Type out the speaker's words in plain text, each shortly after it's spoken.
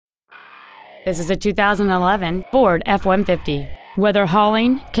This is a 2011 Ford F-150. Whether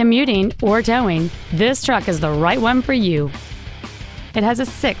hauling, commuting, or towing, this truck is the right one for you. It has a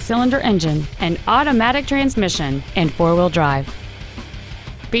 6-cylinder engine, an automatic transmission, and 4-wheel drive.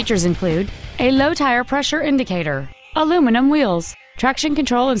 Features include a low tire pressure indicator, aluminum wheels, traction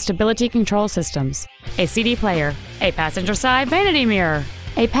control and stability control systems, a CD player, a passenger side vanity mirror,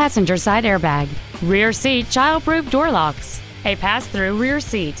 a passenger side airbag, rear seat child-proof door locks, a pass-through rear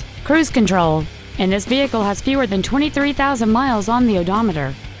seat, cruise control, and this vehicle has fewer than 23,000 miles on the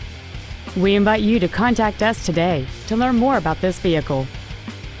odometer. We invite you to contact us today to learn more about this vehicle.